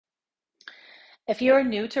If you're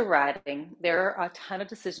new to riding, there are a ton of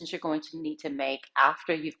decisions you're going to need to make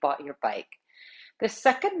after you've bought your bike. The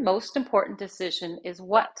second most important decision is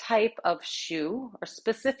what type of shoe, or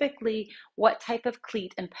specifically what type of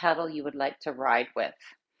cleat and pedal you would like to ride with.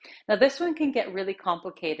 Now, this one can get really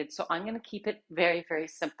complicated, so I'm going to keep it very, very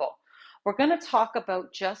simple. We're going to talk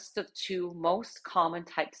about just the two most common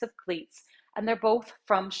types of cleats, and they're both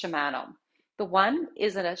from Shimano. The one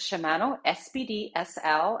is a Shimano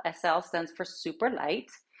SPD-SL. SL stands for super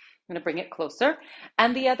light. I'm going to bring it closer.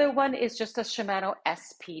 And the other one is just a Shimano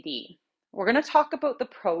SPD. We're going to talk about the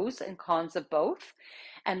pros and cons of both,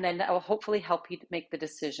 and then that will hopefully help you to make the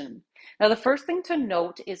decision. Now, the first thing to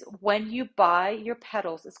note is when you buy your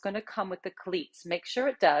pedals, it's going to come with the cleats. Make sure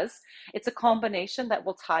it does. It's a combination that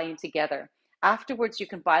will tie in together. Afterwards, you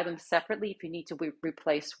can buy them separately if you need to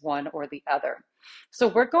replace one or the other. So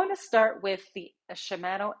we're going to start with the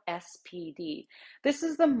Shimano SPD. This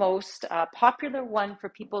is the most popular one for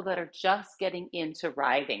people that are just getting into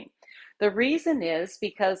riding. The reason is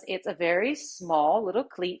because it's a very small little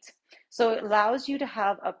cleat, so it allows you to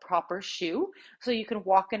have a proper shoe so you can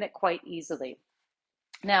walk in it quite easily.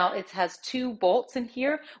 Now, it has two bolts in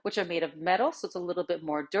here, which are made of metal, so it's a little bit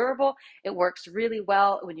more durable. It works really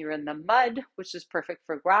well when you're in the mud, which is perfect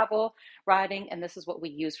for gravel riding, and this is what we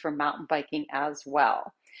use for mountain biking as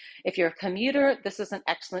well. If you're a commuter, this is an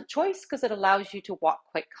excellent choice because it allows you to walk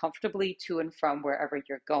quite comfortably to and from wherever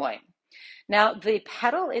you're going. Now, the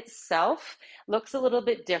pedal itself looks a little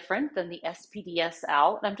bit different than the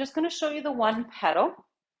SPD-SL, and I'm just going to show you the one pedal.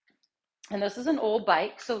 And this is an old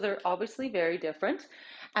bike, so they're obviously very different.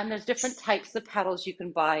 And there's different types of pedals you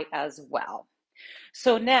can buy as well.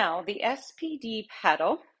 So now the SPD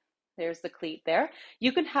pedal, there's the cleat there.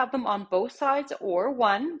 You can have them on both sides or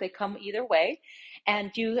one. They come either way.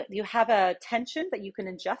 And you have a tension that you can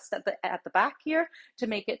adjust at the back here to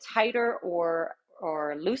make it tighter or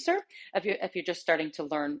looser if you're just starting to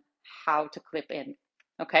learn how to clip in.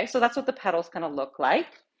 Okay, so that's what the pedal's going to look like.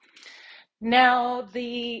 Now,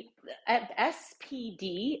 the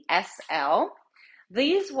SPD SL,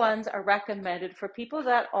 these ones are recommended for people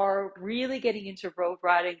that are really getting into road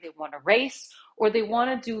riding. They want to race or they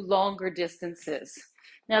want to do longer distances.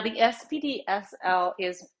 Now, the SPD SL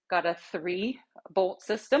is got a 3-bolt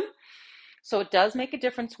system, so it does make a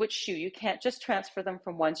difference which shoe. You can't just transfer them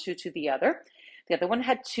from one shoe to the other. The other one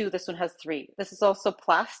had 2, this one has 3. This is also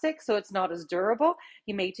plastic, so it's not as durable.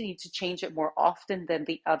 You may need to change it more often than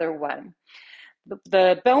the other one.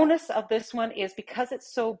 The bonus of this one is because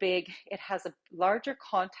it's so big, it has a larger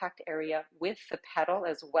contact area with the pedal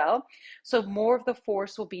as well. So more of the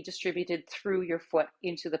force will be distributed through your foot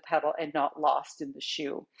into the pedal and not lost in the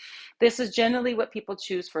shoe. This is generally what people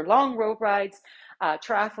choose for long road rides,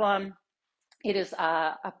 triathlon. It is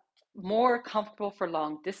more comfortable for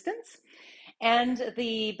long distance. And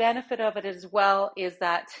the benefit of it as well is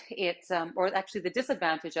that it's, or actually the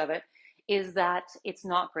disadvantage of it, is that it's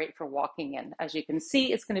not great for walking in. As you can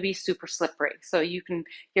see, it's going to be super slippery. So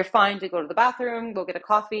you're fine to go to the bathroom, go get a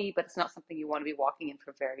coffee, but it's not something you want to be walking in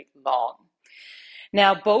for very long.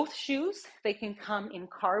 Now, both shoes, they can come in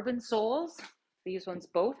carbon soles. These ones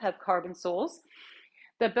both have carbon soles.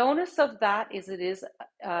 The bonus of that is it is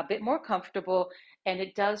a bit more comfortable and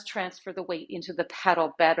it does transfer the weight into the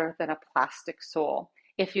pedal better than a plastic sole.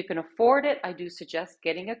 If you can afford it, I do suggest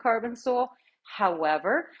getting a carbon sole.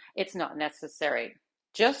 However, it's not necessary.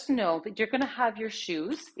 Just know that you're going to have your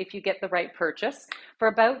shoes, if you get the right purchase, for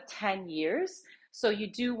about 10 years. So you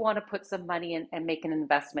do want to put some money in and make an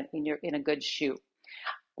investment in a good shoe.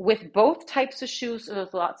 With both types of shoes,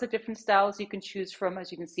 there's lots of different styles you can choose from.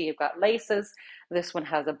 As you can see, I've got laces. This one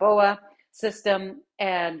has a boa system,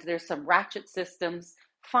 and there's some ratchet systems.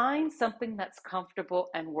 Find something that's comfortable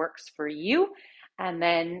and works for you, and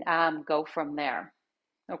then go from there.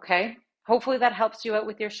 Okay? Hopefully that helps you out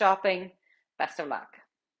with your shopping. Best of luck.